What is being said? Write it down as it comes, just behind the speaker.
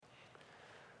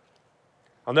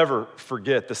I'll never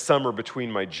forget the summer between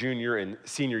my junior and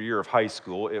senior year of high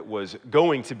school. It was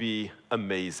going to be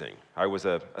amazing. I was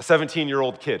a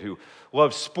 17-year-old kid who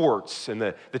loved sports and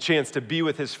the chance to be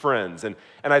with his friends. And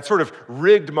I'd sort of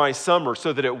rigged my summer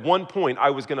so that at one point I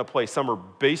was going to play summer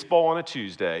baseball on a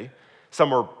Tuesday,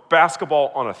 summer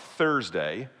basketball on a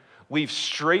Thursday, leave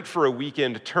straight for a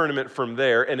weekend tournament from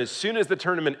there, and as soon as the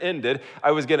tournament ended,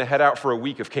 I was going to head out for a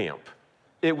week of camp.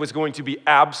 It was going to be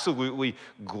absolutely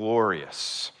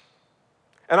glorious.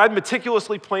 And I'd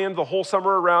meticulously planned the whole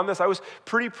summer around this. I was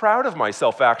pretty proud of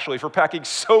myself, actually, for packing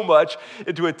so much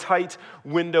into a tight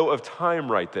window of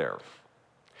time right there.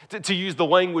 To use the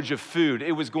language of food,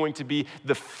 it was going to be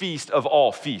the feast of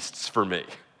all feasts for me.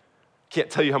 Can't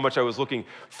tell you how much I was looking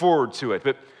forward to it,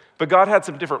 but God had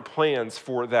some different plans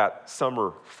for that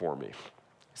summer for me.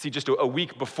 See, just a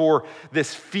week before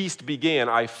this feast began,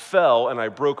 I fell and I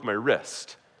broke my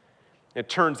wrist. It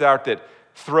turns out that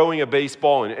throwing a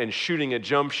baseball and shooting a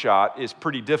jump shot is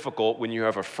pretty difficult when you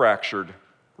have a fractured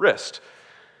wrist.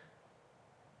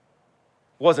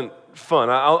 Wasn't fun.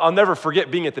 I'll never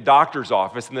forget being at the doctor's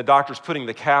office, and the doctor's putting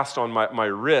the cast on my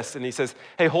wrist, and he says,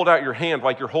 "Hey, hold out your hand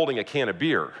like you're holding a can of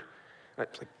beer." I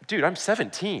was like, "Dude, I'm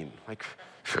 17. Like,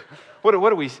 what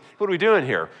are we doing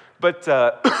here?" But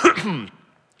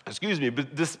excuse me,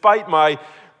 but despite my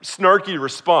snarky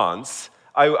response,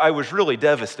 I was really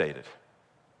devastated.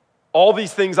 All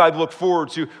these things I'd looked forward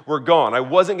to were gone. I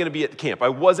wasn't going to be at the camp. I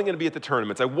wasn't going to be at the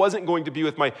tournaments. I wasn't going to be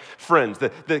with my friends.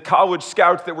 The college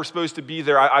scouts that were supposed to be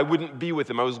there, I wouldn't be with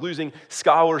them. I was losing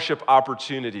scholarship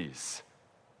opportunities.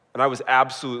 And I was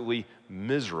absolutely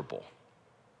miserable.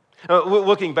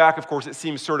 Looking back, of course, it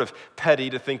seems sort of petty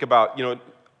to think about,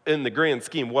 in the grand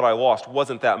scheme, what I lost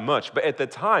wasn't that much. But at the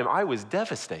time, I was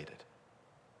devastated.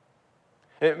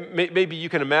 Maybe you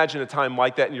can imagine a time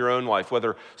like that in your own life,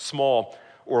 whether small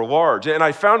or large. And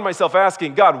I found myself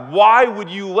asking, God, why would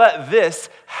you let this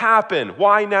happen?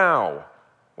 Why now?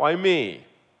 Why me?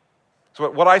 So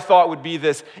what I thought would be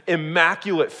this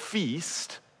immaculate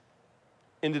feast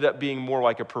ended up being more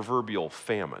like a proverbial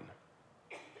famine.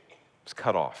 It was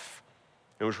cut off.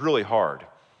 It was really hard.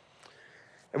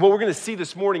 And what we're going to see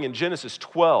this morning in Genesis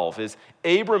 12 is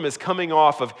Abram is coming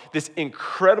off of this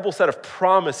incredible set of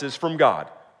promises from God.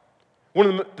 One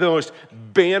of the most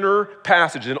banner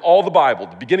passages in all the Bible,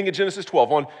 the beginning of Genesis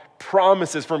 12, on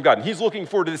promises from God. And he's looking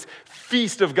forward to this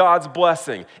feast of God's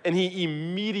blessing, and he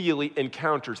immediately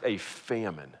encounters a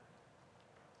famine.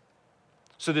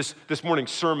 So this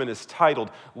morning's sermon is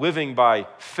titled, Living by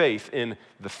Faith in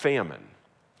the Famine.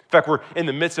 In fact, we're in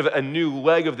the midst of a new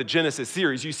leg of the Genesis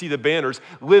series. You see the banners,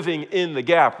 living in the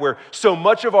gap, where so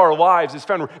much of our lives is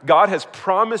found where God has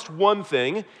promised one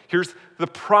thing, here's the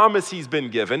promise he's been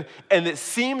given, and it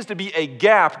seems to be a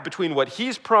gap between what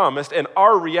he's promised and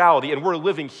our reality, and we're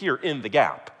living here in the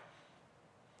gap.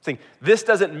 Saying, this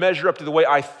doesn't measure up to the way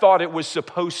I thought it was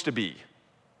supposed to be.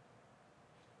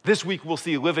 This week we'll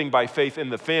see living by faith in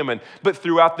the famine, but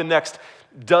throughout the next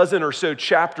dozen or so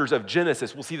chapters of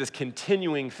Genesis, we'll see this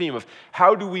continuing theme of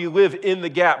how do we live in the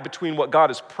gap between what God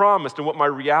has promised and what my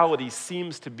reality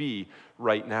seems to be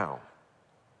right now.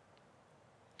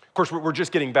 Of course, we're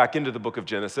just getting back into the book of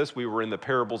Genesis. We were in the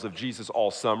parables of Jesus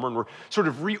all summer, and we're sort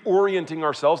of reorienting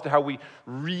ourselves to how we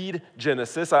read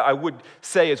Genesis. I would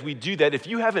say as we do that, if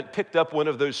you haven't picked up one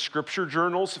of those scripture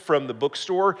journals from the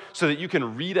bookstore so that you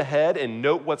can read ahead and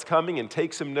note what's coming and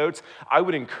take some notes, I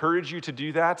would encourage you to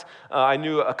do that. I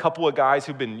knew a couple of guys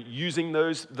who've been using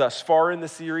those thus far in the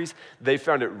series. They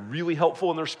found it really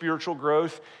helpful in their spiritual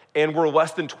growth. And we're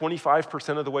less than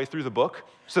 25% of the way through the book,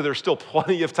 so there's still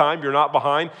plenty of time. You're not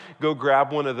behind. Go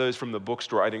grab one of those from the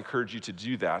bookstore. I'd encourage you to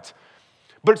do that.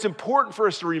 But it's important for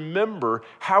us to remember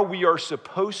how we are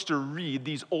supposed to read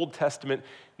these Old Testament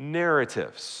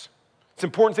narratives. It's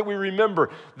important that we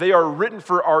remember they are written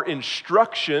for our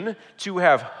instruction to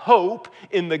have hope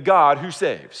in the God who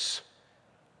saves.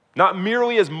 Not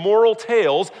merely as moral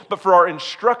tales, but for our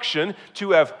instruction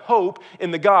to have hope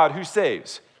in the God who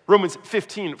saves. Romans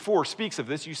 15:4 speaks of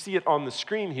this. You see it on the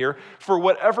screen here. For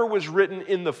whatever was written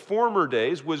in the former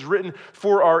days was written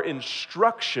for our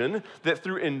instruction, that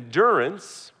through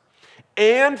endurance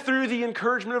and through the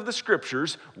encouragement of the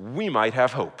scriptures, we might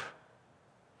have hope.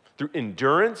 Through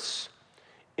endurance,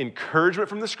 encouragement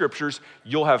from the scriptures,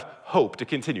 you'll have hope to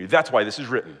continue. That's why this is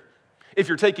written. If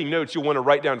you're taking notes, you'll want to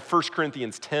write down 1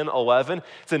 Corinthians 10:11.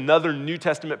 It's another New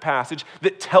Testament passage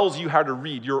that tells you how to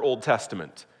read your Old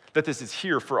Testament. That this is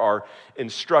here for our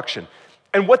instruction.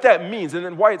 And what that means, and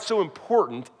then why it's so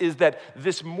important, is that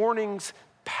this morning's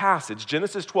passage,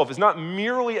 Genesis 12, is not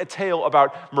merely a tale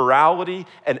about morality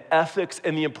and ethics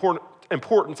and the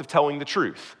importance of telling the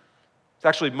truth. It's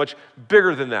actually much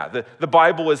bigger than that. The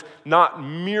Bible is not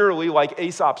merely like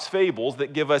Aesop's fables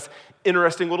that give us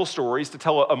interesting little stories to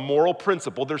tell a moral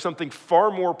principle. There's something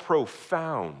far more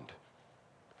profound.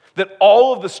 That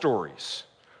all of the stories,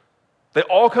 they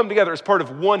all come together as part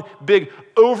of one big,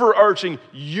 overarching,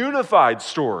 unified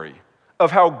story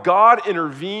of how God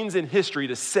intervenes in history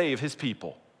to save his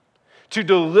people, to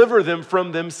deliver them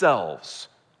from themselves.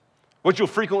 What you'll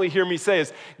frequently hear me say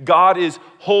is, God is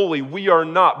holy, we are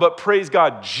not, but praise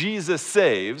God, Jesus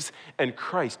saves, and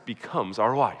Christ becomes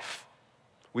our life.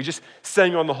 We just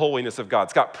sang on the holiness of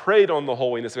God. Scott prayed on the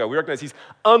holiness of God. We recognize he's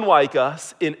unlike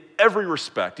us in every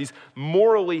respect. He's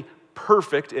morally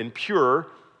perfect and pure,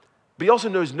 but he also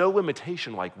knows no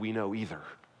limitation like we know either.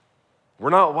 We're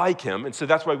not like him, and so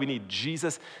that's why we need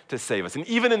Jesus to save us. And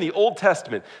even in the Old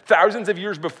Testament, thousands of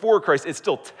years before Christ, it's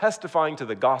still testifying to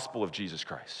the gospel of Jesus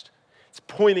Christ. It's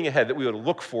pointing ahead that we would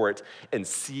look for it and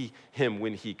see him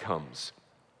when he comes.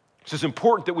 So it's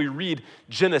important that we read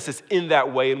Genesis in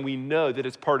that way, and we know that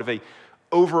it's part of a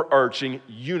overarching,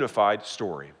 unified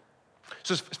story.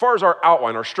 So as far as our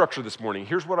outline, our structure this morning,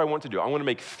 here's what I want to do. I want to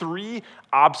make 3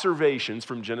 observations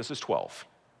from Genesis 12.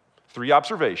 3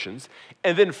 observations,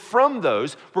 and then from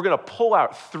those, we're going to pull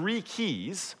out 3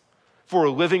 keys for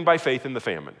living by faith in the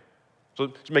famine. So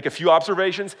just make a few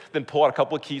observations, then pull out a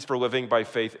couple of keys for living by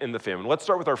faith in the famine. Let's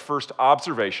start with our first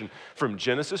observation from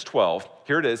Genesis 12.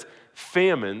 Here it is.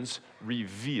 Famines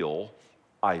reveal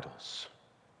idols.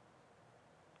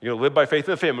 You're going to live by faith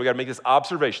in the famine. We've got to make this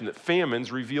observation that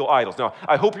famines reveal idols. Now,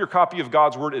 I hope your copy of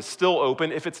God's Word is still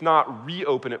open. If it's not,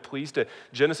 reopen it, please, to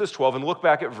Genesis 12 and look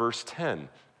back at verse 10.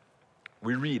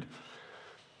 We read,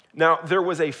 "Now there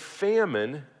was a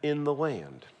famine in the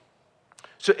land.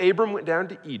 So Abram went down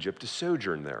to Egypt to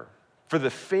sojourn there, for the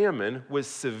famine was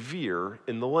severe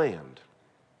in the land."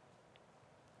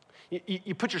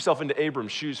 You put yourself into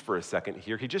Abram's shoes for a second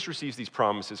here. He just receives these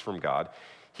promises from God.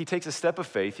 He takes a step of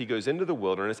faith. He goes into the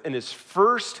wilderness, and his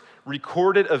first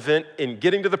recorded event in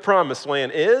getting to the promised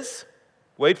land is,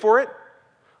 wait for it,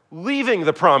 leaving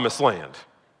the promised land.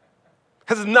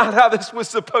 That's not how this was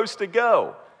supposed to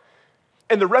go.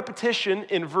 And the repetition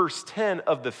in verse 10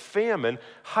 of the famine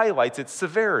highlights its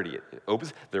severity. It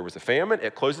opens, there was a famine,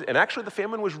 it closes, and actually the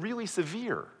famine was really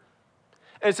severe.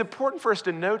 And it's important for us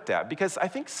to note that because I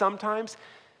think sometimes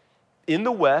in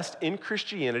the West, in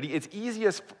Christianity, it's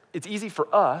easy for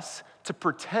us to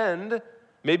pretend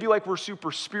maybe like we're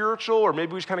super spiritual or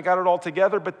maybe we just kind of got it all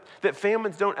together, but that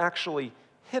famines don't actually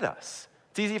hit us.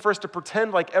 It's easy for us to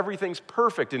pretend like everything's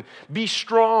perfect and be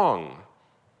strong.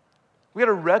 We got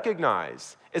to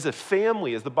recognize as a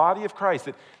family, as the body of Christ,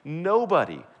 that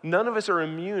none of us are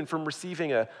immune from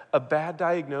receiving a bad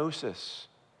diagnosis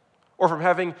or from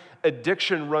having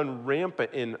addiction run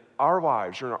rampant in our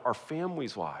lives or in our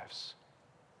families' lives,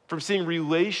 from seeing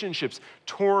relationships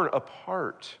torn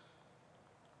apart,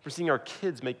 from seeing our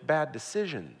kids make bad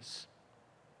decisions.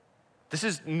 This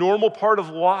is normal part of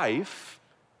life.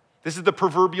 This is the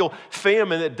proverbial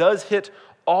famine that does hit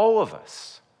all of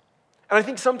us. And I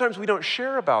think sometimes we don't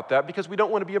share about that because we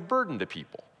don't want to be a burden to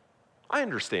people. I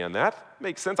understand that.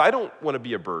 Makes sense. I don't want to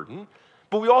be a burden.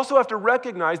 But we also have to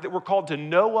recognize that we're called to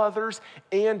know others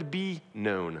and be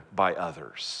known by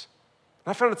others.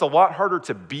 And I found it's a lot harder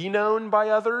to be known by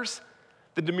others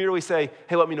than to merely say,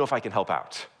 hey, let me know if I can help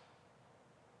out.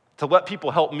 To let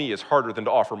people help me is harder than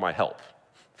to offer my help,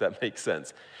 if that makes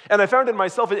sense. And I found in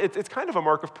myself, it's kind of a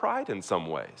mark of pride in some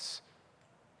ways.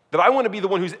 That I want to be the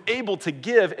one who's able to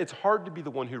give, it's hard to be the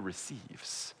one who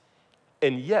receives.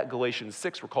 And yet, Galatians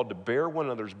 6, we're called to bear one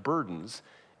another's burdens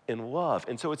in love.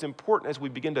 And so it's important as we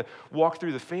begin to walk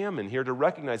through the famine here to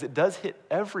recognize it does hit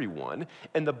everyone,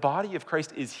 and the body of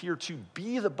Christ is here to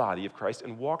be the body of Christ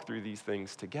and walk through these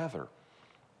things together.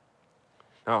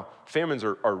 Now, famines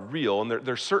are real, and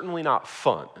they're certainly not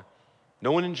fun.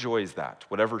 No one enjoys that,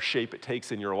 whatever shape it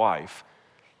takes in your life.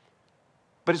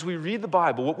 But as we read the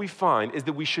Bible, what we find is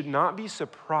that we should not be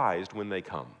surprised when they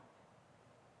come.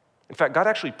 In fact, God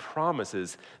actually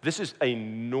promises this is a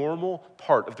normal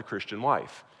part of the Christian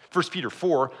life. 1 Peter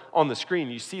 4, on the screen,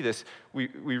 you see this, we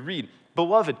read,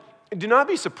 "Beloved, do not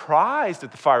be surprised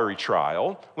at the fiery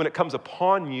trial when it comes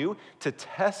upon you to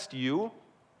test you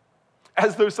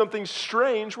as though something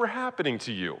strange were happening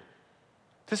to you."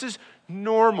 This is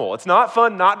normal. It's not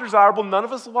fun, not desirable. None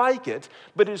of us like it,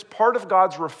 but it is part of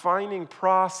God's refining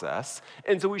process,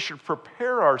 and so we should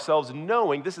prepare ourselves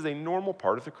knowing this is a normal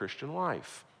part of the Christian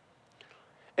life.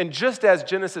 And just as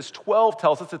Genesis 12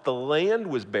 tells us that the land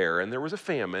was barren, there was a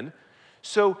famine,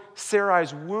 so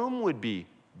Sarai's womb would be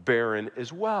barren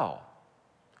as well.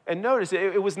 And notice,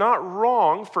 it was not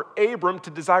wrong for Abram to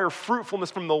desire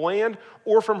fruitfulness from the land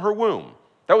or from her womb.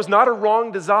 That was not a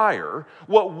wrong desire.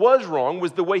 What was wrong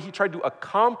was the way he tried to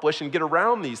accomplish and get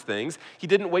around these things. He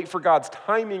didn't wait for God's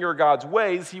timing or God's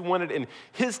ways. He wanted in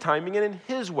his timing and in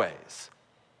his ways.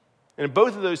 And in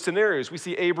both of those scenarios, we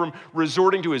see Abram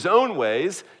resorting to his own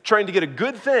ways, trying to get a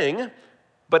good thing,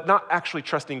 but not actually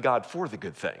trusting God for the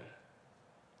good thing,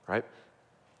 right?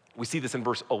 We see this in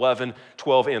verse 11,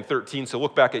 12, and 13. So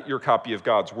look back at your copy of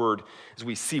God's word as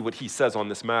we see what he says on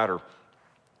this matter.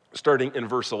 Starting in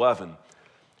verse 11.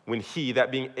 When he,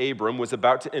 that being Abram, was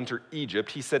about to enter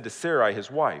Egypt, he said to Sarai, his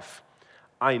wife,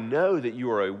 I know that you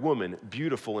are a woman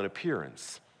beautiful in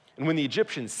appearance. And when the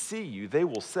Egyptians see you, they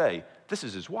will say, this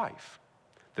is his wife.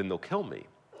 Then they'll kill me.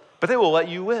 But they will let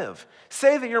you live.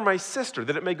 Say that you're my sister,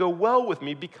 that it may go well with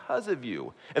me because of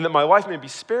you, and that my life may be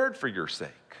spared for your sake.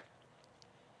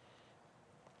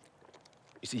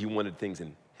 You see, he wanted things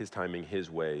in his timing,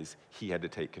 his ways. He had to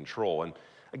take control. And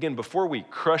again, before we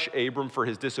crush Abram for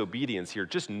his disobedience here,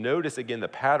 just notice again the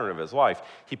pattern of his life.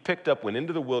 He picked up, went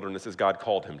into the wilderness as God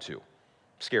called him to.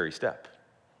 Scary step,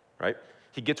 right?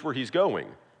 He gets where he's going.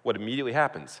 What immediately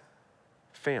happens?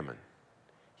 Famine.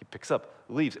 He picks up,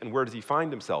 leaves, and where does he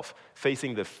find himself?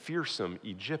 Facing the fearsome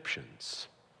Egyptians.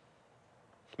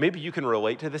 Maybe you can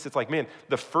relate to this. It's like, man,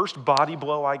 the first body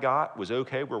blow I got was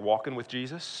okay, we're walking with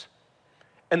Jesus.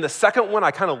 And the second one,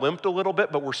 I kind of limped a little bit,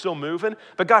 but we're still moving.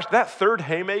 But gosh, that third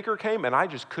haymaker came, and I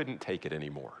just couldn't take it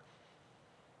anymore.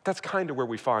 That's kind of where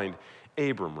we find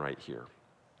Abram right here.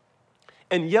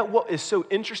 And yet what is so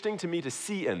interesting to me to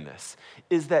see in this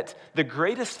is that the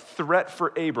greatest threat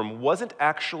for Abram wasn't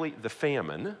actually the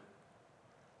famine.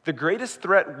 The greatest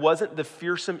threat wasn't the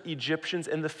fearsome Egyptians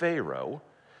and the Pharaoh.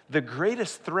 The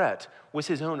greatest threat was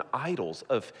his own idols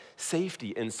of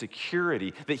safety and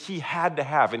security that he had to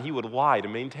have, and he would lie to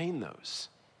maintain those.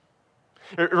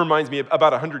 It reminds me of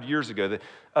about 100 years ago,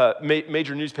 the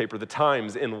major newspaper, The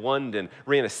Times in London,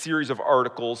 ran a series of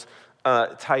articles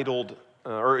titled,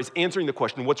 or is answering the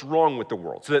question, what's wrong with the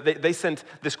world? So that they sent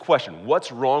this question,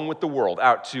 what's wrong with the world,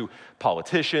 out to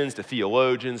politicians, to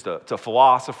theologians, to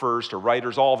philosophers, to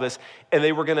writers, all of this. And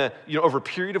they were going to, over a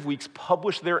period of weeks,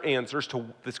 publish their answers to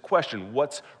this question,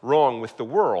 what's wrong with the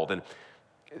world? And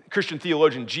Christian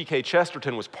theologian G.K.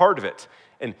 Chesterton was part of it.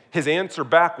 And his answer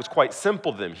back was quite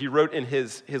simple to them. He wrote in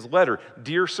his letter,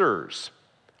 Dear Sirs,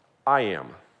 I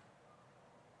am.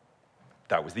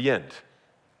 That was the end.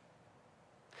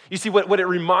 You see, what it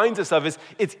reminds us of is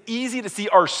it's easy to see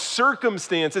our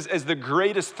circumstances as the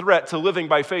greatest threat to living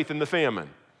by faith in the famine,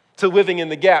 to living in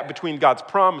the gap between God's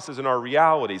promises and our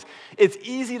realities. It's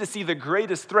easy to see the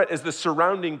greatest threat as the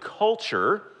surrounding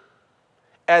culture,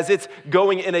 as it's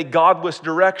going in a godless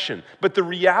direction. But the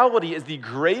reality is the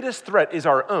greatest threat is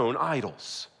our own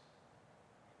idols.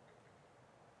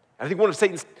 I think one of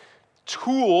Satan's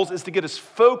tools is to get us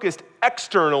focused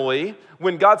externally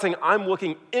when God's saying, I'm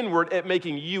looking inward at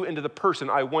making you into the person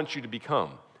I want you to become.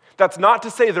 That's not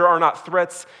to say there are not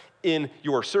threats in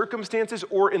your circumstances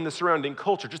or in the surrounding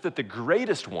culture, just that the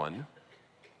greatest one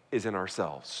is in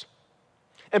ourselves.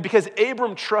 And because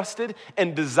Abram trusted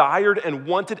and desired and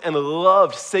wanted and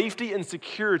loved safety and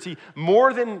security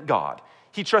more than God,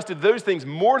 he trusted those things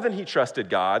more than he trusted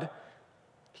God,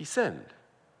 he sinned.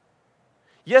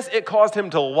 Yes, it caused him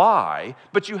to lie,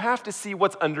 but you have to see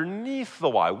what's underneath the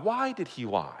lie. Why did he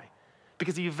lie?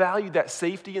 Because he valued that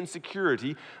safety and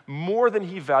security more than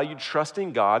he valued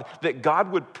trusting God, that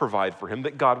God would provide for him,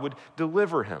 that God would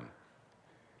deliver him.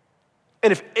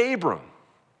 And if Abram,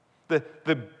 the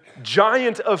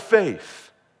giant of faith,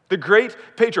 the great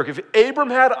patriarch, if Abram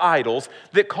had idols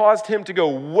that caused him to go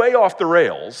way off the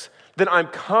rails, then I'm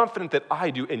confident that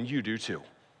I do and you do too.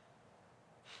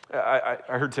 I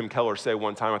heard Tim Keller say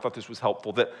one time, I thought this was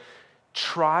helpful, that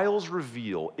trials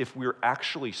reveal if we're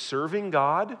actually serving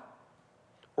God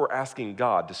or asking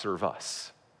God to serve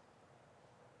us.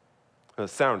 It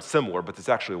sounds similar, but there's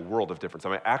actually a world of difference.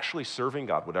 Am I actually serving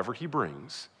God, whatever he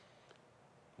brings,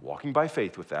 walking by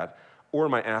faith with that, or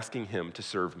am I asking him to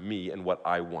serve me and what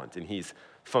I want? And he's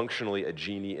functionally a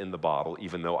genie in the bottle,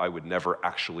 even though I would never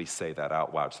actually say that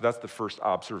out loud. So that's the first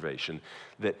observation,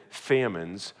 that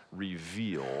famines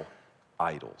reveal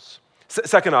idols.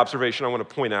 Second observation I want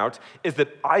to point out is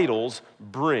that idols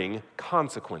bring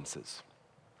consequences.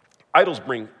 Idols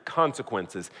bring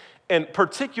consequences. And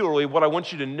particularly what I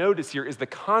want you to notice here is the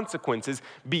consequences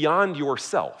beyond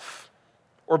yourself,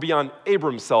 or beyond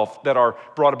Abram's self, that are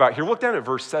brought about here. Look down at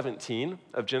verse 17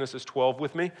 of Genesis 12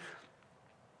 with me.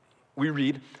 We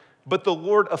read, but the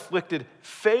Lord afflicted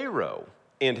Pharaoh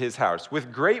and his house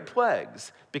with great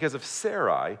plagues because of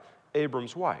Sarai,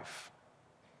 Abram's wife.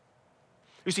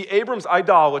 You see, Abram's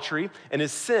idolatry and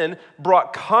his sin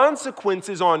brought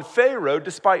consequences on Pharaoh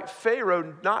despite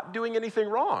Pharaoh not doing anything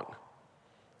wrong.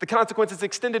 The consequences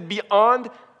extended beyond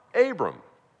Abram.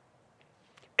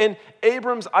 And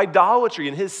Abram's idolatry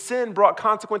and his sin brought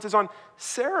consequences on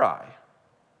Sarai.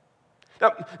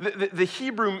 Now, the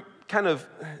Hebrew kind of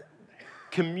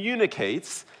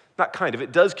communicates,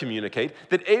 it does communicate,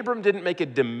 that Abram didn't make a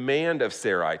demand of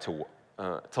Sarai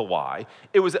to lie.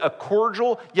 It was a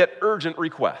cordial yet urgent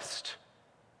request.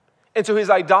 And so his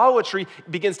idolatry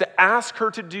begins to ask her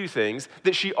to do things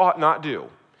that she ought not do.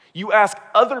 You ask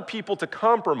other people to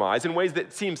compromise in ways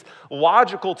that seems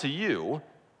logical to you,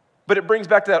 but it brings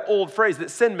back to that old phrase that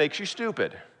sin makes you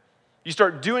stupid. You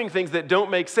start doing things that don't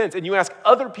make sense, and you ask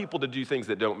other people to do things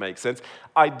that don't make sense.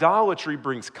 Idolatry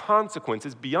brings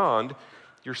consequences beyond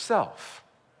yourself.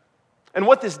 And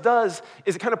what this does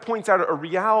is it kind of points out a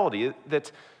reality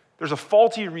that there's a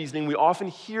faulty reasoning we often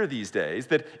hear these days,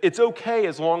 that it's okay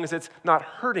as long as it's not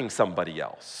hurting somebody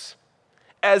else.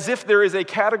 As if there is a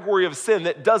category of sin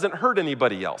that doesn't hurt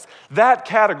anybody else. That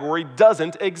category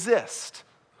doesn't exist.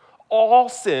 All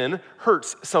sin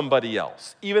hurts somebody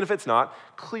else, even if it's not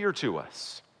clear to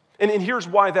us. And here's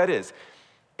why that is.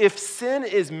 If sin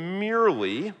is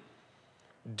merely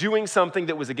doing something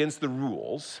that was against the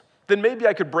rules, then maybe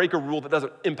I could break a rule that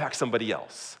doesn't impact somebody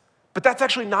else. But that's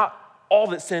actually not all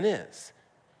that sin is.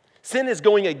 Sin is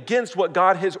going against what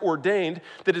God has ordained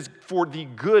that is for the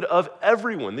good of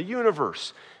everyone, the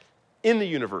universe, in the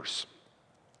universe.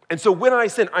 And so when I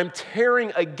sin, I'm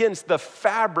tearing against the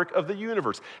fabric of the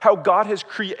universe, how God has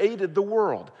created the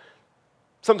world.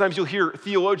 Sometimes you'll hear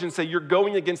theologians say, you're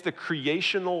going against the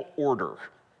creational order.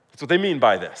 That's what they mean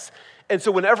by this. And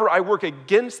so whenever I work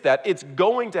against that, it's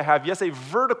going to have, yes, a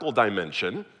vertical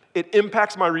dimension. It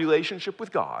impacts my relationship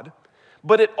with God,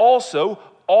 but it also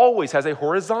always has a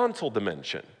horizontal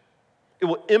dimension. It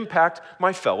will impact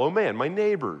my fellow man, my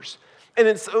neighbors. And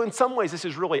in some ways, this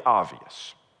is really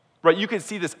obvious. Right, you can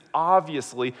see this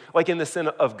obviously, like in the sin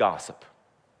of gossip,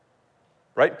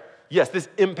 right? Yes, this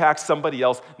impacts somebody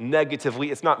else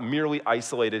negatively. It's not merely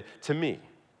isolated to me.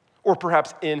 Or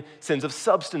perhaps in sins of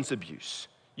substance abuse.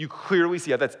 You clearly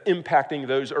see how that's impacting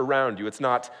those around you. It's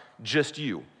not just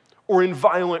you. Or in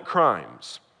violent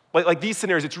crimes. Like these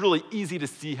scenarios, it's really easy to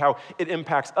see how it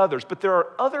impacts others. But there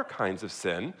are other kinds of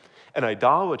sin and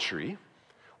idolatry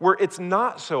where it's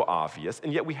not so obvious,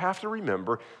 and yet we have to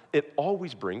remember it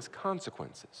always brings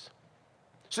consequences.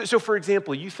 So for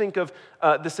example, you think of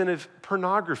the sin of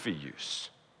pornography use.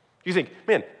 You think,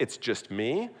 man, it's just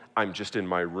me. I'm just in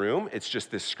my room. It's just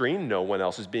this screen. No one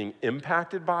else is being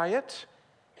impacted by it.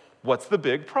 What's the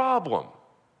big problem?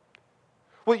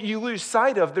 Well, you lose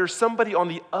sight of there's somebody on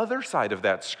the other side of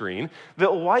that screen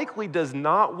that likely does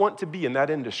not want to be in that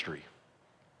industry.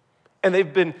 And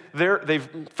they've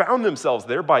found themselves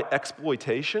there by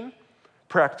exploitation.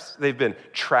 Perhaps they've been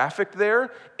trafficked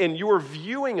there, and your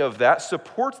viewing of that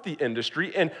supports the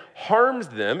industry and harms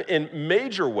them in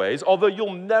major ways, although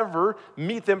you'll never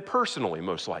meet them personally,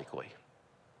 most likely.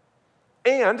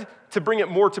 And to bring it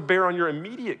more to bear on your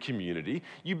immediate community,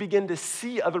 you begin to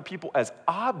see other people as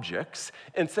objects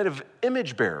instead of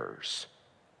image bearers.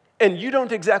 And you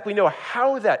don't exactly know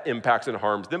how that impacts and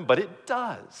harms them, but it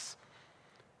does.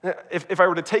 If I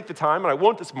were to take the time, and I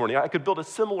won't this morning, I could build a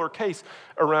similar case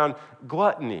around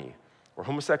gluttony or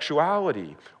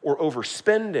homosexuality or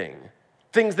overspending,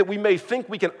 things that we may think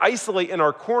we can isolate in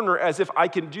our corner as if I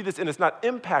can do this and it's not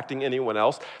impacting anyone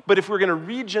else. But if we're going to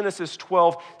read Genesis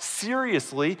 12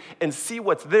 seriously and see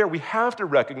what's there, we have to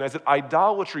recognize that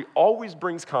idolatry always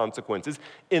brings consequences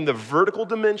in the vertical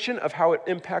dimension of how it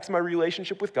impacts my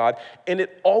relationship with God, and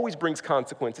it always brings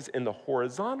consequences in the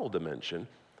horizontal dimension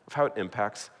of how it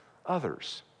impacts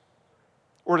others.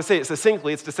 Or to say it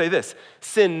succinctly, it's to say this: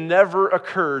 sin never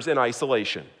occurs in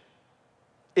isolation.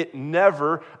 It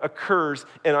never occurs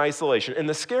in isolation. And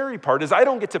the scary part is I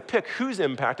don't get to pick who's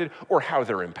impacted or how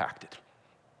they're impacted.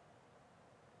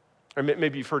 Or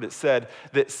maybe you've heard it said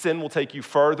that sin will take you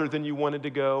farther than you wanted to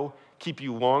go, keep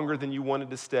you longer than you wanted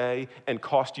to stay, and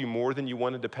cost you more than you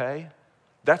wanted to pay.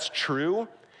 That's true,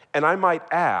 and I might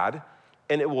add,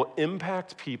 and it will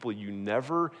impact people you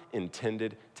never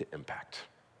intended to impact.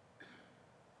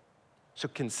 So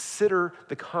consider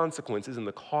the consequences and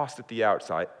the cost at the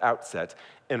outset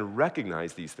and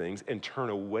recognize these things and turn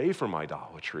away from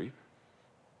idolatry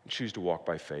and choose to walk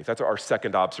by faith. That's our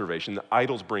second observation. The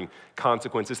idols bring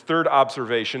consequences. Third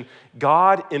observation,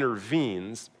 God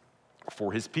intervenes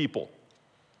for his people.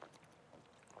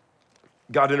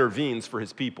 God intervenes for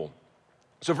his people.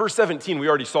 So verse 17, we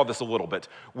already saw this a little bit,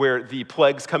 where the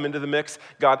plagues come into the mix.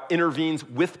 God intervenes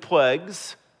with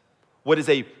plagues. What is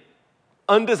a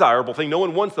undesirable thing, no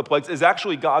one wants the plagues, is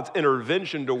actually God's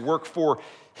intervention to work for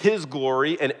his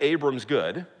glory and Abram's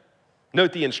good.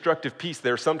 Note the instructive piece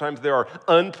there. Sometimes there are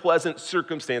unpleasant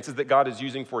circumstances that God is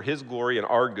using for his glory and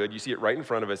our good. You see it right in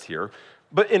front of us here.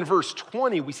 But in verse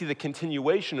 20, we see the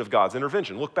continuation of God's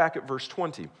intervention. Look back at verse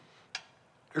 20.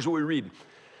 Here's what we read.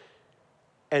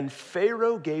 And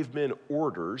Pharaoh gave men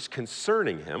orders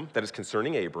concerning him, that is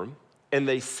concerning Abram, and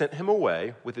they sent him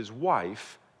away with his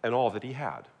wife and all that he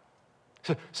had.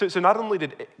 So not only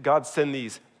did God send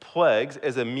these plagues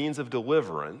as a means of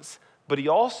deliverance, but he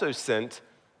also sent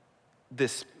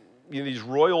these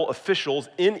royal officials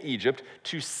in Egypt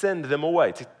to send them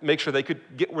away, to make sure they could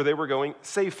get where they were going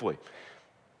safely.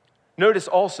 Notice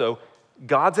also,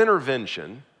 God's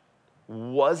intervention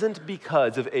wasn't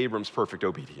because of Abram's perfect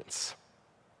obedience.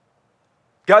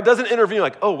 God doesn't intervene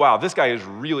like, oh, wow, this guy is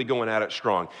really going at it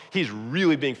strong. He's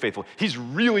really being faithful. He's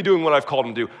really doing what I've called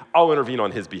him to do. I'll intervene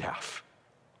on his behalf.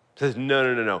 He says,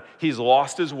 no. He's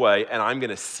lost his way, and I'm going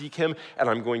to seek him, and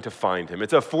I'm going to find him.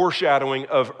 It's a foreshadowing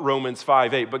of Romans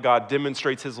 5:8, but God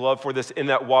demonstrates his love for this in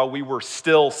that while we were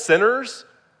still sinners,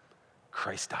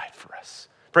 Christ died for us.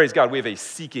 Praise God, we have a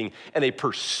seeking and a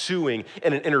pursuing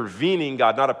and an intervening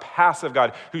God, not a passive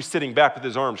God who's sitting back with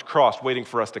his arms crossed, waiting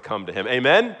for us to come to him.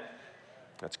 Amen?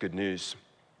 That's good news.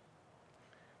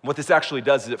 What this actually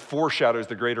does is it foreshadows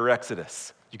the greater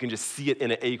Exodus. You can just see it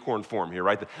in an acorn form here,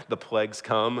 right? The plagues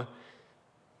come.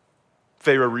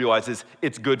 Pharaoh realizes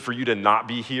it's good for you to not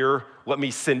be here. Let me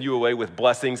send you away with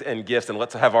blessings and gifts, and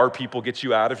let's have our people get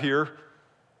you out of here.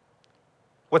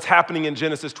 What's happening in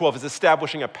Genesis 12 is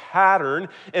establishing a pattern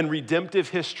in redemptive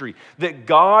history that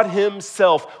God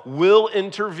himself will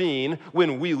intervene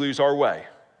when we lose our way.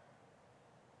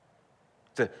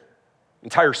 It's an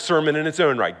entire sermon in its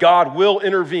own right. God will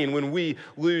intervene when we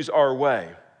lose our way.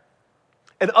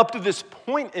 And up to this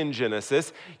point in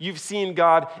Genesis, you've seen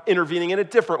God intervening in a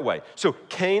different way. So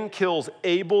Cain kills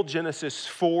Abel, Genesis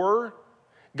 4.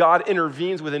 God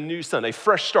intervenes with a new son, a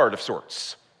fresh start of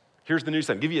sorts. Here's the new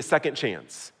son, give you a second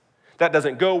chance. That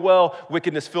doesn't go well.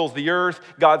 Wickedness fills the earth.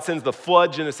 God sends the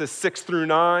flood, Genesis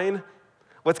 6-9.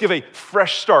 Let's give a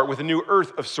fresh start with a new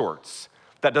earth of sorts.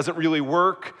 That doesn't really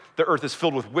work. The earth is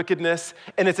filled with wickedness.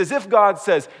 And it's as if God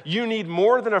says, you need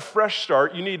more than a fresh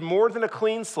start. You need more than a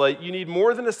clean slate. You need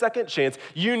more than a second chance.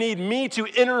 You need me to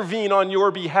intervene on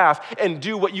your behalf and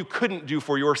do what you couldn't do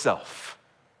for yourself.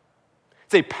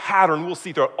 It's a pattern we'll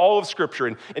see throughout all of Scripture.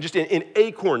 And just in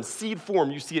acorn, seed form,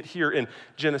 you see it here in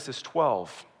Genesis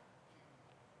 12.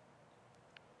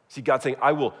 See, God saying,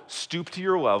 I will stoop to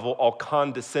your level. I'll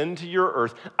condescend to your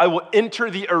earth. I will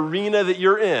enter the arena that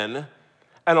you're in.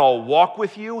 And I'll walk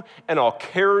with you, and I'll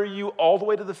carry you all the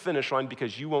way to the finish line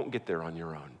because you won't get there on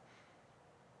your own.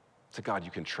 It's a God you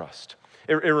can trust.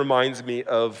 It reminds me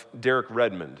of Derek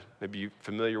Redmond. Maybe you're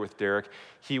familiar with Derek.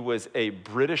 He was a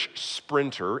British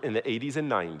sprinter in the 80s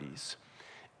and 90s.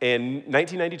 In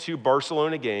 1992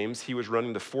 Barcelona Games, he was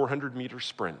running the 400-meter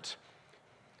sprint.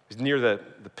 He was near the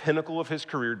pinnacle of his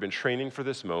career, had been training for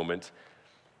this moment.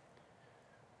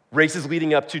 Races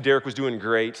leading up to, Derek was doing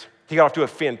great. He got off to a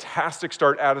fantastic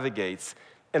start out of the gates,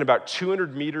 and about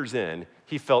 200 meters in,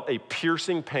 he felt a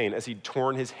piercing pain as he'd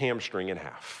torn his hamstring in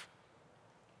half.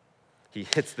 He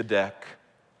hits the deck,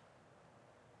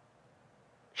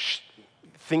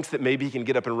 thinks that maybe he can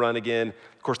get up and run again.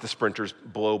 Of course, the sprinters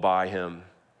blow by him.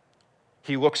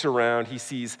 He looks around, he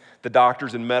sees the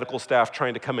doctors and medical staff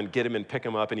trying to come and get him and pick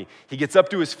him up, and he gets up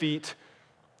to his feet,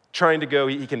 trying to go.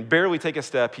 He can barely take a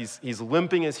step. He's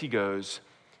limping as he goes.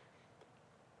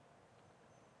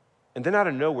 And then out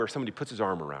of nowhere, somebody puts his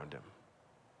arm around him.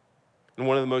 In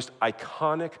one of the most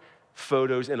iconic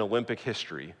photos in Olympic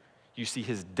history, you see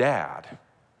his dad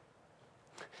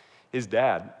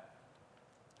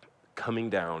coming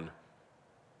down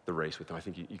the race with him. I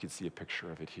think you can see a picture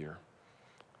of it here.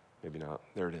 Maybe not.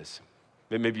 There it is.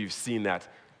 Maybe you've seen that.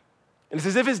 And it's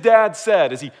as if his dad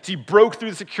said, as he broke through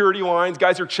the security lines,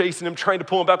 guys are chasing him, trying to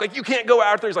pull him back, like, you can't go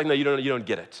out there. He's like, no, you don't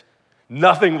get it.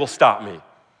 Nothing will stop me.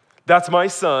 That's my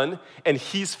son, and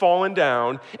he's fallen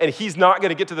down, and he's not going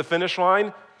to get to the finish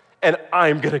line, and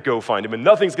I'm going to go find him, and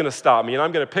nothing's going to stop me, and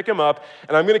I'm going to pick him up,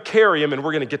 and I'm going to carry him, and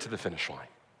we're going to get to the finish line.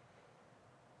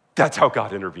 That's how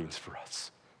God intervenes for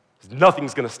us.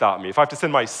 Nothing's going to stop me. If I have to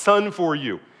send my son for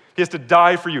you, he has to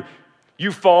die for you.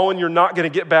 You've fallen, you're not going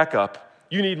to get back up.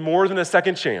 You need more than a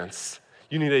second chance.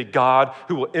 You need a God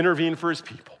who will intervene for his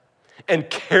people and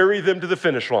carry them to the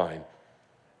finish line,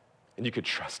 and you could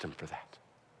trust him for that.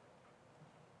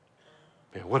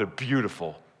 Man, what a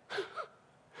beautiful,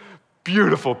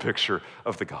 beautiful picture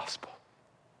of the gospel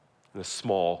in a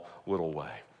small little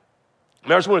way. I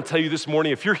just want to tell you this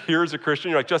morning, if you're here as a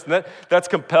Christian, you're like, Justin, that's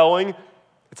compelling.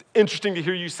 It's interesting to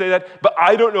hear you say that, but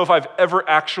I don't know if I've ever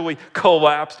actually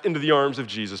collapsed into the arms of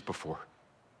Jesus before.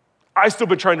 I've still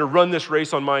been trying to run this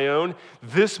race on my own.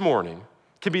 This morning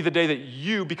can be the day that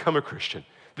you become a Christian,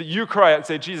 that you cry out and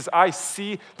say, Jesus, I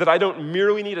see that I don't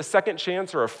merely need a second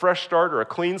chance or a fresh start or a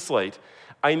clean slate.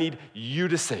 I need you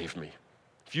to save me.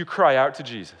 If you cry out to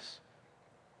Jesus,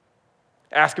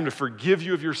 ask him to forgive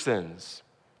you of your sins,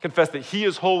 confess that he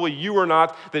is holy, you are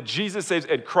not, that Jesus saves,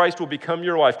 and Christ will become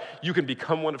your life, you can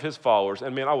become one of his followers.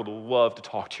 And man, I would love to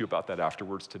talk to you about that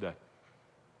afterwards today.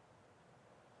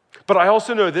 But I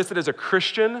also know this, that as a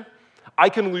Christian, I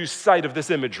can lose sight of this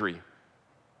imagery.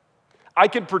 I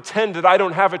can pretend that I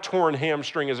don't have a torn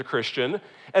hamstring as a Christian,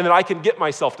 and that I can get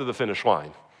myself to the finish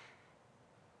line.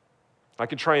 I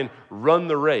can try and run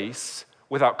the race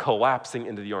without collapsing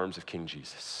into the arms of King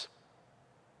Jesus,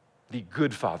 the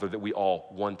good Father that we all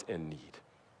want and need.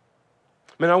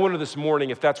 Man, I wonder this morning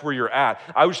if that's where you're at.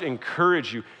 I would just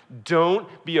encourage you, don't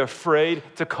be afraid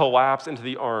to collapse into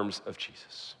the arms of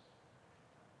Jesus.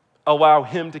 Allow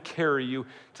him to carry you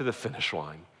to the finish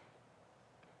line.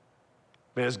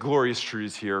 Man, there's glorious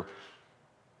truths here.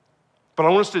 But I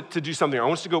want us to do something. I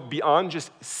want us to go beyond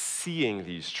just seeing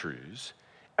these truths,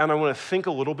 and I want to think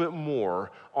a little bit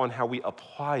more on how we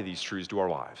apply these truths to our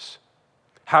lives.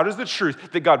 How does the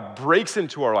truth that God breaks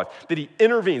into our life, that he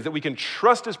intervenes, that we can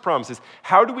trust his promises,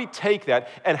 how do we take that,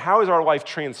 and how is our life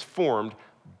transformed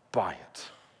by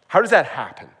it? How does that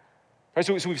happen? Right,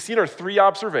 so we've seen our three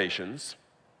observations,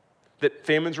 that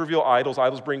famines reveal idols,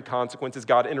 idols bring consequences,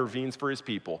 God intervenes for his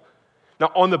people.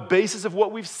 Now, on the basis of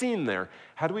what we've seen there,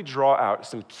 how do we draw out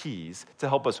some keys to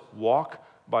help us walk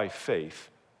by faith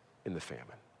in the famine?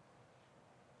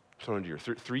 So I want to do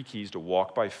your three keys to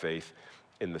walk by faith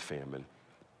in the famine.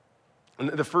 And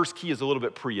the first key is a little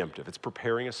bit preemptive. It's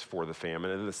preparing us for the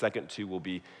famine. And then the second two will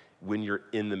be when you're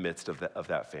in the midst of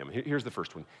that famine. Here's the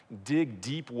first one. Dig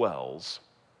deep wells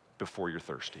before you're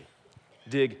thirsty.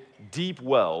 Dig deep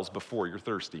wells before you're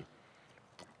thirsty.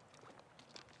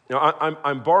 Now,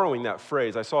 I'm borrowing that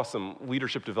phrase. I saw some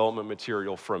leadership development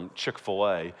material from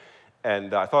Chick-fil-A,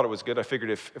 and I thought it was good. I figured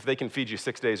if they can feed you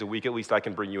 6 days a week, at least I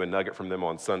can bring you a nugget from them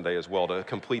on Sunday as well to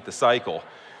complete the cycle.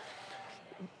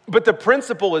 But the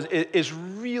principle is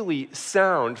really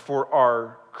sound for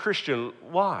our Christian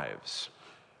lives.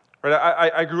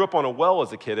 Right? I grew up on a well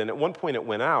as a kid, and at one point it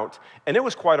went out, and it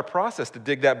was quite a process to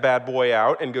dig that bad boy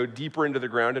out and go deeper into the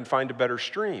ground and find a better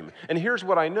stream. And here's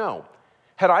what I know.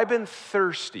 Had I been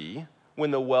thirsty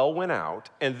when the well went out,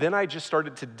 and then I just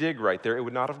started to dig right there, it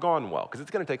would not have gone well, because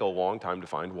it's going to take a long time to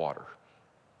find water.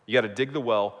 You got to dig the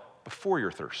well before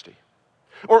you're thirsty.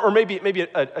 Or maybe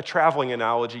a traveling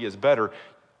analogy is better.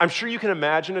 I'm sure you can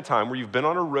imagine a time where you've been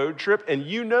on a road trip and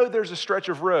you know there's a stretch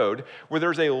of road where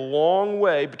there's a long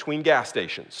way between gas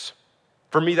stations.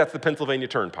 For me, that's the Pennsylvania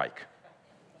Turnpike.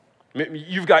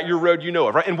 You've got your road you know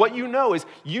of, right? And what you know is,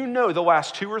 the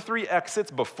last 2 or 3 exits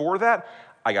before that,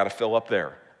 I got to fill up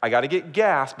there. I got to get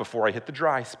gas before I hit the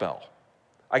dry spell.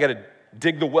 I got to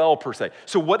dig the well, per se.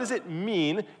 So what does it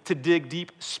mean to dig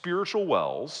deep spiritual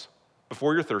wells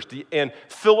before you're thirsty and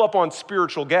fill up on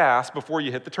spiritual gas before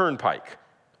you hit the turnpike?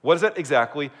 What does that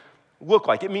exactly look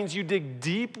like? It means you dig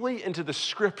deeply into the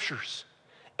scriptures,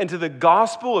 into the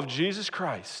gospel of Jesus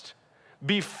Christ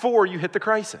before you hit the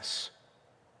crisis.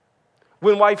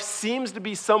 When life seems to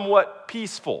be somewhat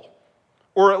peaceful,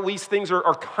 or at least things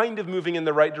are kind of moving in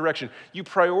the right direction, you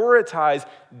prioritize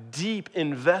deep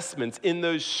investments in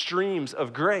those streams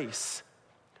of grace,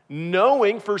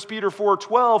 knowing 1 Peter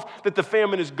 4:12 that the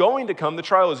famine is going to come, the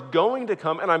trial is going to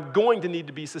come, and I'm going to need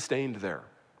to be sustained there.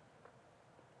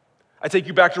 I take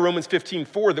you back to Romans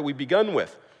 15:4 that we begun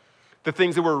with. The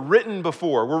things that were written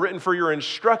before were written for your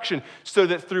instruction, so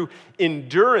that through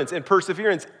endurance and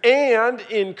perseverance and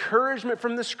encouragement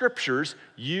from the scriptures,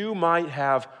 you might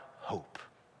have hope.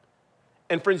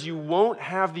 And friends, you won't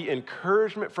have the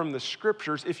encouragement from the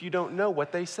scriptures if you don't know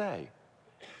what they say.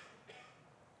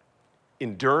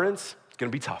 Endurance is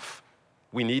going to be tough.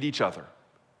 We need each other.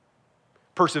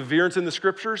 Perseverance in the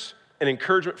scriptures and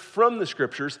encouragement from the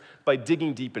scriptures by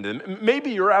digging deep into them.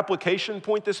 Maybe your application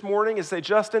point this morning is say,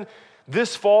 Justin,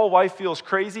 this fall life feels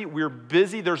crazy. We're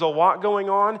busy. There's a lot going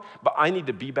on, but I need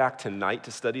to be back tonight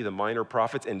to study the minor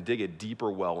prophets and dig a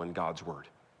deeper well in God's word.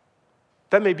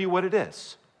 That may be what it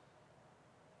is.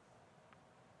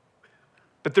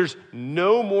 But there's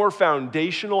no more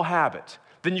foundational habit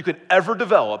than you could ever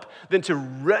develop than to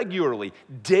regularly,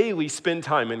 daily spend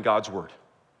time in God's word.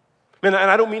 And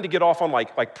I don't mean to get off on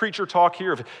like preacher talk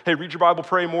here of, hey, read your Bible,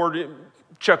 pray more,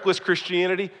 checklist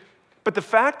Christianity. But the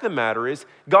fact of the matter is,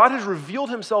 God has revealed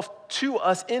himself to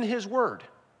us in his word.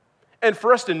 And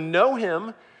for us to know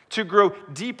him, to grow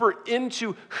deeper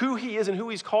into who he is and who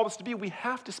he's called us to be, we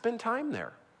have to spend time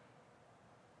there.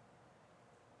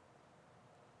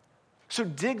 So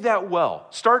dig that well.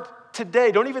 Start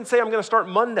today. Don't even say I'm going to start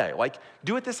Monday.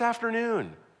 Do it this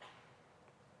afternoon.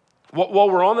 While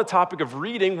we're on the topic of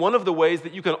reading, one of the ways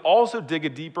that you can also dig a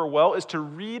deeper well is to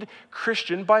read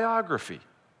Christian biography,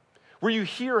 where you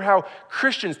hear how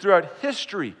Christians throughout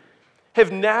history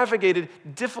have navigated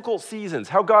difficult seasons,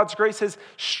 how God's grace has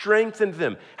strengthened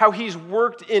them, how he's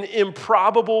worked in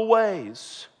improbable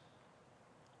ways,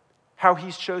 how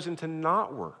he's chosen to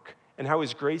not work, and how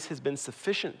his grace has been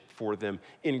sufficient for them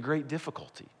in great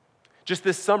difficulty. Just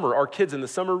this summer, our kids in the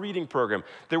summer reading program,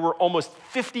 there were almost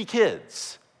 50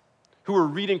 kids who were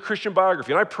reading Christian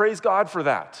biography, and I praise God for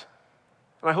that.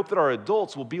 And I hope that our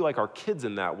adults will be like our kids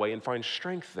in that way and find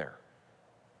strength there.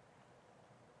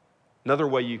 Another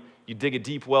way you dig a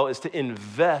deep well is to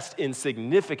invest in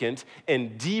significant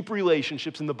and deep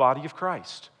relationships in the body of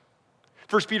Christ.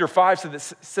 1 Peter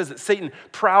 5 says that Satan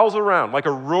prowls around like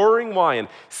a roaring lion,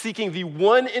 seeking the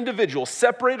one individual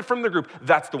separated from the group.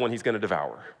 That's the one he's going to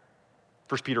devour.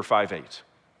 1 Peter 5:8.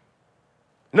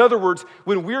 In other words,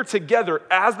 when we're together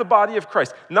as the body of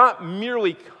Christ, not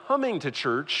merely coming to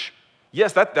church,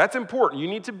 yes, that's important. You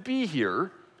need to be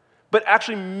here, but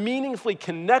actually meaningfully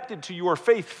connected to your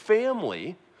faith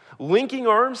family, linking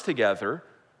arms together,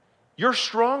 you're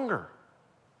stronger.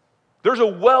 There's a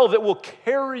well that will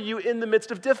carry you in the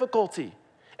midst of difficulty.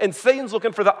 And Satan's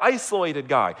looking for the isolated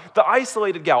guy, the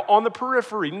isolated gal on the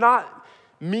periphery, not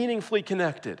meaningfully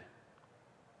connected.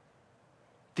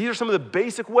 These are some of the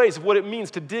basic ways of what it means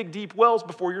to dig deep wells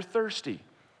before you're thirsty,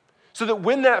 so that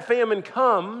when that famine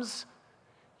comes,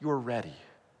 you're ready.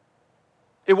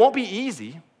 It won't be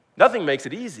easy. Nothing makes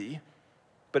it easy,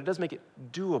 but it does make it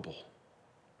doable.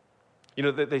 You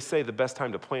know, they say the best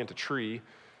time to plant a tree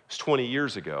is 20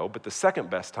 years ago, but the second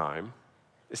best time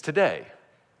is today.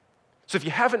 So if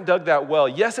you haven't dug that well,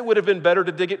 yes, it would have been better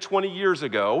to dig it 20 years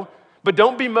ago, but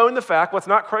don't bemoan the fact. Let's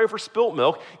not cry over spilt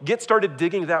milk. Get started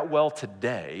digging that well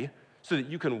today so that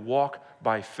you can walk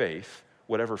by faith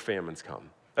whatever famines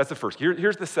come. That's the first key.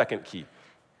 Here's the second key.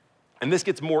 And this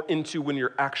gets more into when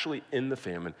you're actually in the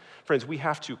famine. Friends, we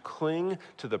have to cling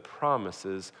to the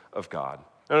promises of God.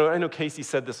 I know Casey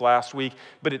said this last week,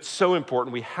 but it's so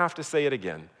important. We have to say it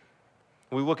again.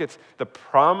 We look at the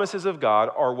promises of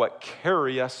God are what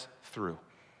carry us through.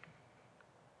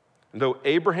 And though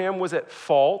Abraham was at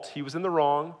fault, he was in the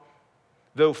wrong.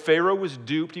 Though Pharaoh was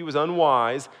duped, he was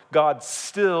unwise, God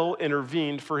still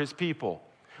intervened for his people,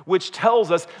 which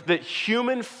tells us that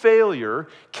human failure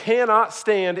cannot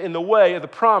stand in the way of the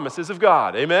promises of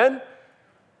God. Amen?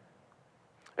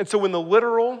 And so when the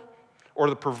literal or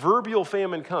the proverbial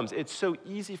famine comes, it's so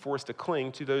easy for us to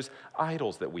cling to those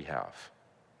idols that we have.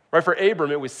 Right? For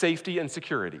Abram, it was safety and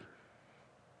security.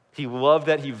 He loved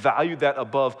that. He valued that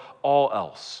above all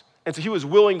else. And so he was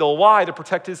willing to lie to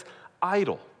protect his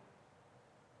idol.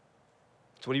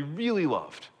 It's what he really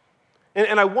loved.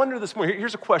 And I wonder this morning,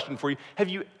 here's a question for you. Have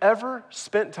you ever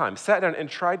spent time, sat down and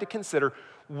tried to consider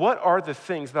what are the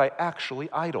things that I actually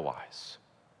idolize?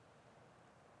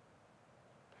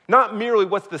 Not merely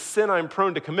what's the sin I'm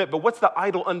prone to commit, but what's the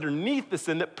idol underneath the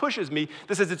sin that pushes me,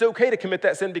 that says it's okay to commit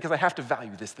that sin because I have to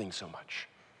value this thing so much.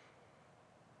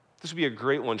 This would be a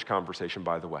great lunch conversation,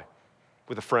 by the way,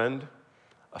 with a friend,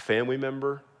 a family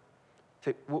member.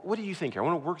 Say, what do you think here? I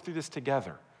want to work through this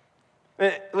together.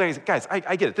 Guys,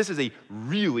 I get it. This is a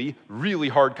really, really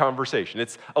hard conversation.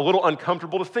 It's a little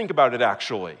uncomfortable to think about it,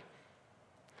 actually.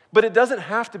 But it doesn't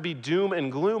have to be doom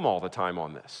and gloom all the time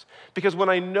on this. Because when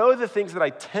I know the things that I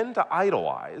tend to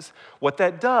idolize, what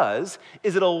that does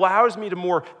is it allows me to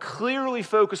more clearly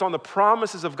focus on the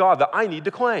promises of God that I need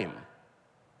to claim.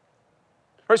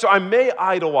 Right, so I may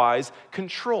idolize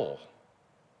control.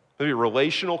 Maybe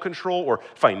relational control or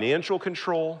financial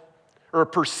control or a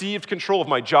perceived control of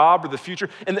my job or the future.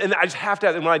 And I just have to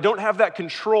have, and when I don't have that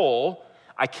control,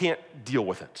 I can't deal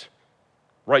with it.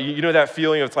 Right? You know that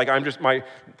feeling of it's like I'm just, my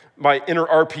inner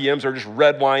RPMs are just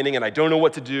redlining and I don't know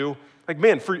what to do. Like,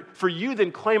 man, for you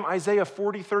then claim Isaiah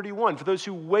 40:31. For those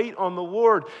who wait on the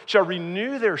Lord shall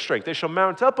renew their strength. They shall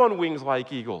mount up on wings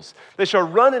like eagles. They shall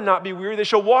run and not be weary. They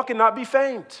shall walk and not be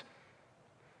faint.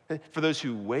 For those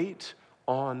who wait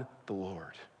on the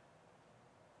Lord.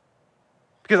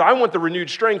 Because I want the renewed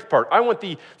strength part. I want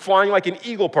the flying like an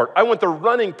eagle part. I want the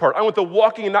running part. I want the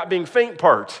walking and not being faint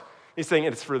part. He's saying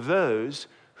it's for those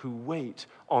who wait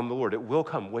on the Lord. It will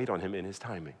come. Wait on him in his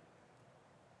timing.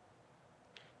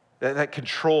 That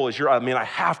control is I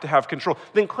have to have control.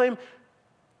 Then claim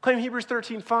Claim Hebrews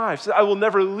 13:5. It says, I will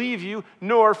never leave you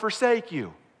nor forsake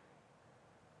you.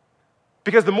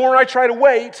 Because the more I try to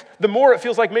wait, the more it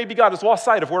feels like maybe God has lost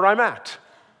sight of where I'm at.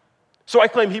 So I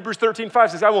claim Hebrews 13:5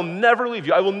 says, I will never leave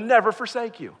you. I will never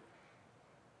forsake you.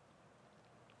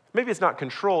 Maybe it's not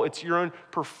control, it's your own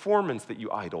performance that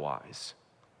you idolize.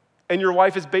 And your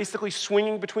life is basically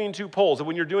swinging between two poles. And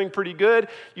when you're doing pretty good,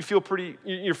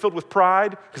 you're filled with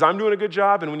pride because I'm doing a good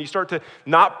job. And when you start to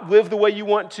not live the way you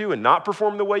want to and not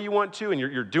perform the way you want to, and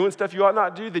you're doing stuff you ought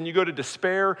not do, then you go to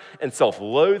despair and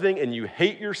self-loathing and you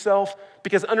hate yourself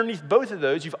because underneath both of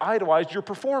those, you've idolized your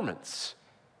performance.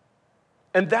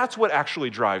 And that's what actually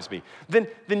drives me. Then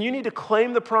you need to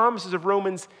claim the promises of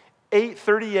Romans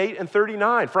 8:38 and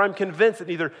 39. For I'm convinced that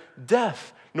neither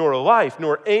death, nor life,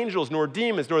 nor angels, nor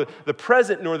demons, nor the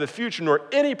present, nor the future, nor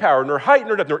any power, nor height,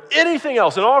 nor depth, nor anything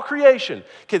else in all creation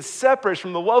can separate us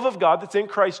from the love of God that's in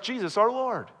Christ Jesus our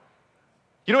Lord.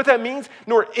 You know what that means?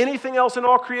 Nor anything else in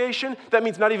all creation? That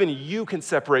means not even you can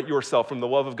separate yourself from the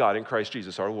love of God in Christ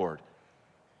Jesus our Lord.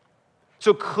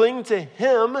 So cling to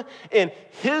Him and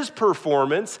His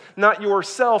performance, not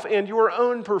yourself and your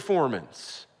own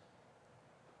performance.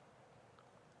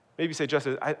 Maybe you say,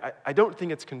 Justin, I don't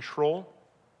think it's control.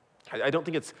 I don't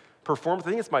think it's performance.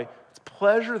 I think it's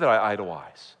pleasure that I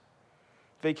idolize.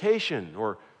 Vacation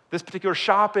or this particular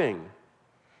shopping,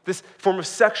 this form of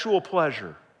sexual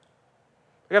pleasure.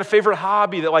 I got a favorite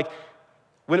hobby that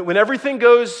when everything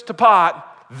goes to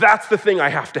pot, that's the thing I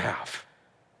have to have.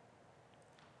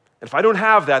 And if I don't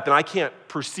have that, then I can't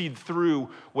proceed through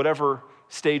whatever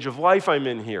stage of life I'm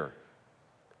in here.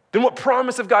 Then what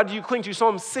promise of God do you cling to?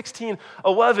 Psalm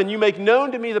 16:11, you make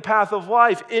known to me the path of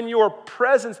life. In your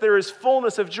presence there is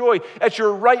fullness of joy. At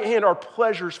your right hand are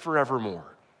pleasures forevermore.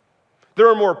 There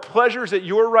are more pleasures at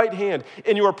your right hand.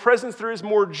 In your presence there is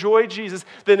more joy, Jesus,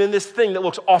 than in this thing that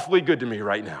looks awfully good to me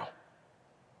right now.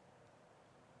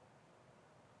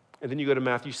 And then you go to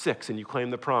Matthew 6 and you claim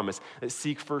the promise that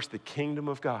seek first the kingdom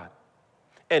of God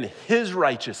and His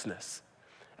righteousness,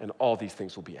 and all these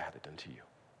things will be added unto you.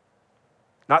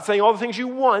 Not saying all the things you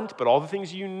want, but all the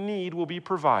things you need will be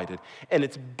provided. And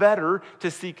it's better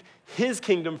to seek His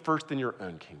kingdom first than your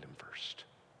own kingdom first.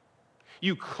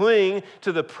 You cling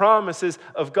to the promises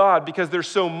of God because there's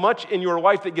so much in your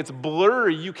life that gets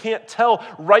blurry. You can't tell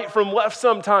right from left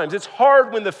sometimes. It's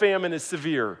hard when the famine is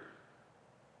severe,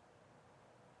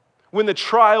 when the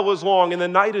trial is long and the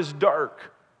night is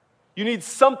dark. You need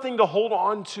something to hold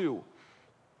on to.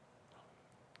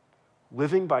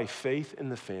 Living by faith in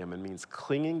the famine means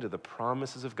clinging to the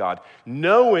promises of God,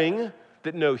 knowing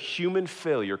that no human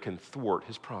failure can thwart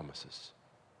His promises.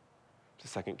 The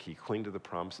second key, cling to the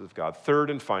promises of God. Third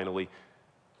and finally,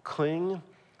 cling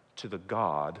to the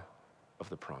God of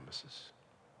the promises.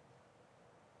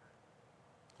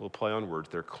 A little play on words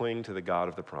there. Cling to the God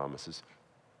of the promises.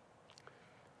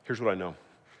 Here's what I know.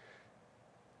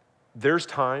 There's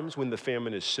times when the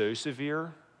famine is so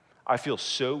severe, I feel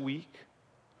so weak,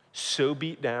 so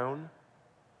beat down,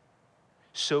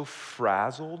 so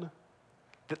frazzled,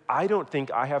 that I don't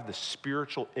think I have the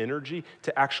spiritual energy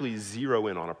to actually zero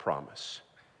in on a promise.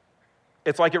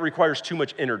 It's like it requires too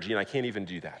much energy, and I can't even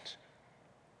do that.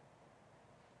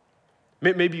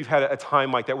 Maybe you've had a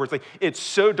time like that where it's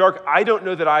so dark, I don't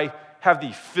know that I have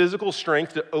the physical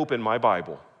strength to open my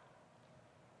Bible.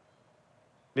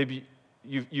 Maybe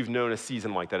you've known a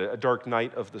season like that, a dark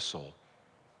night of the soul.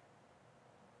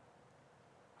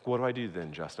 What do I do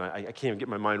then, Justin? I can't even get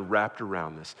my mind wrapped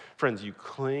around this. Friends, you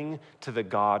cling to the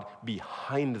God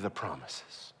behind the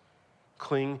promises.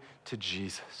 Cling to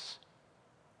Jesus.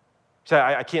 Say,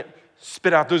 I can't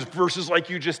spit out those verses like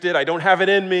you just did. I don't have it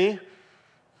in me.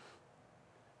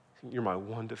 You're my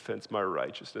one defense, my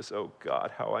righteousness. Oh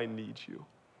God, how I need you.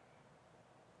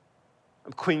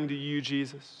 I'm clinging to you,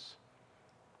 Jesus.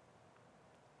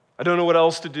 I don't know what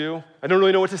else to do. I don't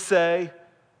really know what to say.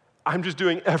 I'm just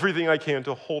doing everything I can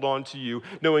to hold on to you,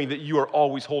 knowing that you are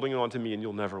always holding on to me and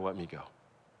you'll never let me go.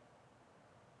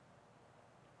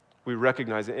 We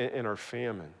recognize in our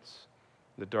famines,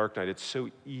 in the dark night, it's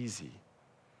so easy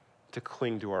to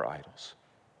cling to our idols.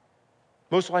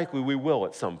 Most likely we will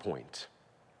at some point.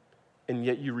 And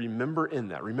yet you remember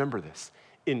this,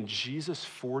 in Jesus'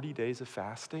 40 days of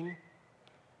fasting,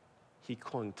 He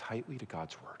clung tightly to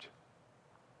God's word.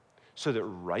 So that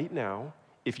right now,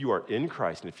 if you are in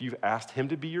Christ and if you've asked Him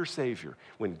to be your Savior,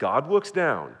 when God looks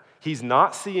down, He's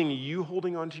not seeing you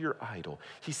holding on to your idol.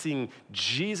 He's seeing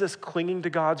Jesus clinging to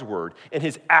God's word, and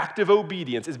His active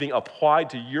obedience is being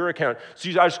applied to your account. So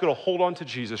I'm just going to hold on to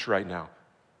Jesus right now.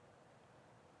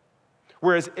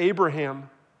 Whereas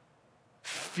Abraham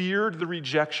feared the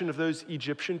rejection of those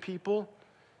Egyptian people,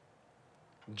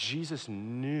 Jesus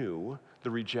knew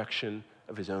the rejection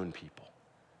of his own people.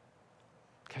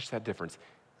 Catch that difference.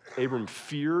 Abram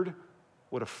feared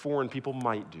what a foreign people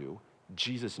might do.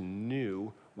 Jesus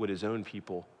knew what his own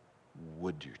people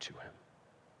would do to him.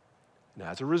 And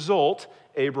as a result,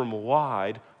 Abram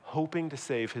lied, hoping to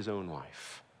save his own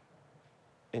life.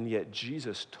 And yet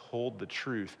Jesus told the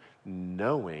truth,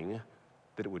 knowing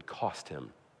that it would cost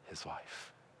him his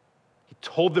life. He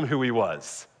told them who he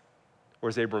was,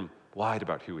 whereas Abram lied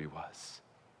about who he was.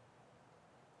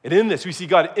 And in this, we see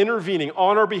God intervening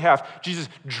on our behalf, Jesus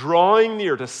drawing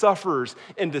near to sufferers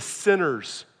and to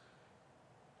sinners,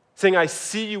 saying, I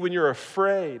see you when you're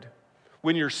afraid,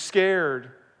 when you're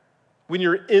scared, when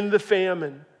you're in the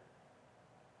famine.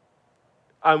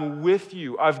 I'm with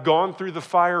you. I've gone through the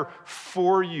fire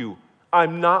for you.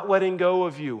 I'm not letting go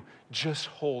of you. Just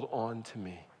hold on to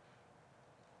me.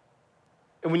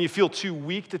 And when you feel too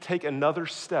weak to take another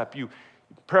step, you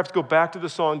perhaps go back to the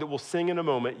song that we'll sing in a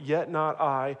moment, Yet Not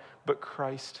I, but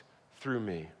Christ through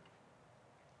me.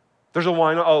 There's a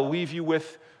line I'll leave you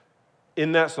with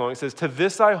in that song. It says, to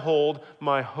this I hold,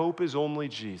 my hope is only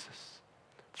Jesus.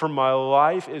 For my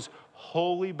life is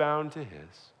wholly bound to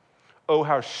his. Oh,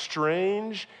 how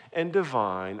strange and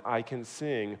divine I can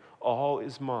sing, all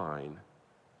is mine,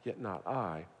 yet not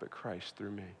I, but Christ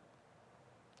through me.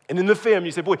 And in the family,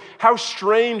 you say, boy, how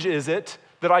strange is it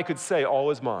that I could say all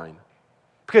is mine?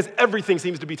 Because everything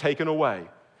seems to be taken away.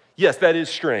 Yes, that is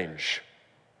strange,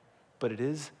 but it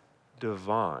is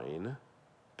divine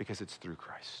because it's through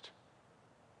Christ.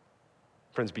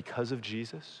 Friends, because of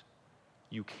Jesus,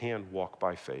 you can walk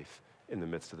by faith in the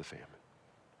midst of the famine.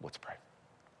 Let's pray.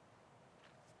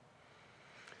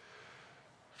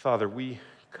 Father, we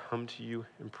come to you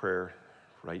in prayer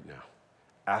right now,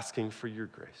 asking for your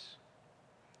grace,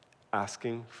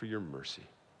 asking for your mercy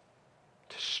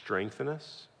to strengthen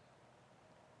us,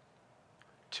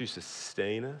 to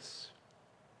sustain us,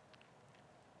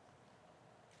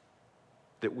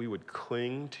 that we would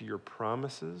cling to your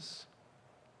promises,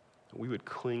 that we would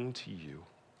cling to you.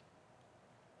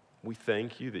 We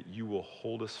thank you that you will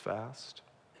hold us fast.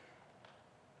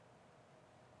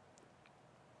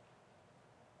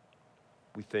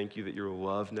 We thank you that your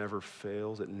love never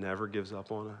fails, it never gives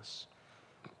up on us.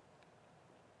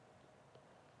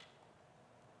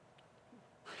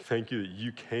 We thank you that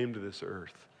you came to this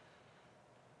earth,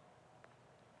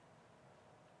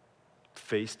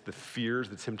 faced the fears,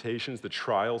 the temptations, the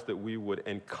trials that we would,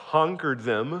 and conquered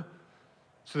them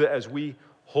so that as we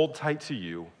hold tight to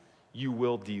you, you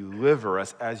will deliver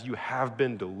us as you have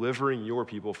been delivering your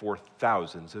people for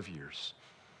thousands of years.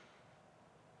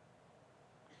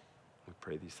 We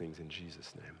pray these things in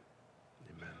Jesus' name.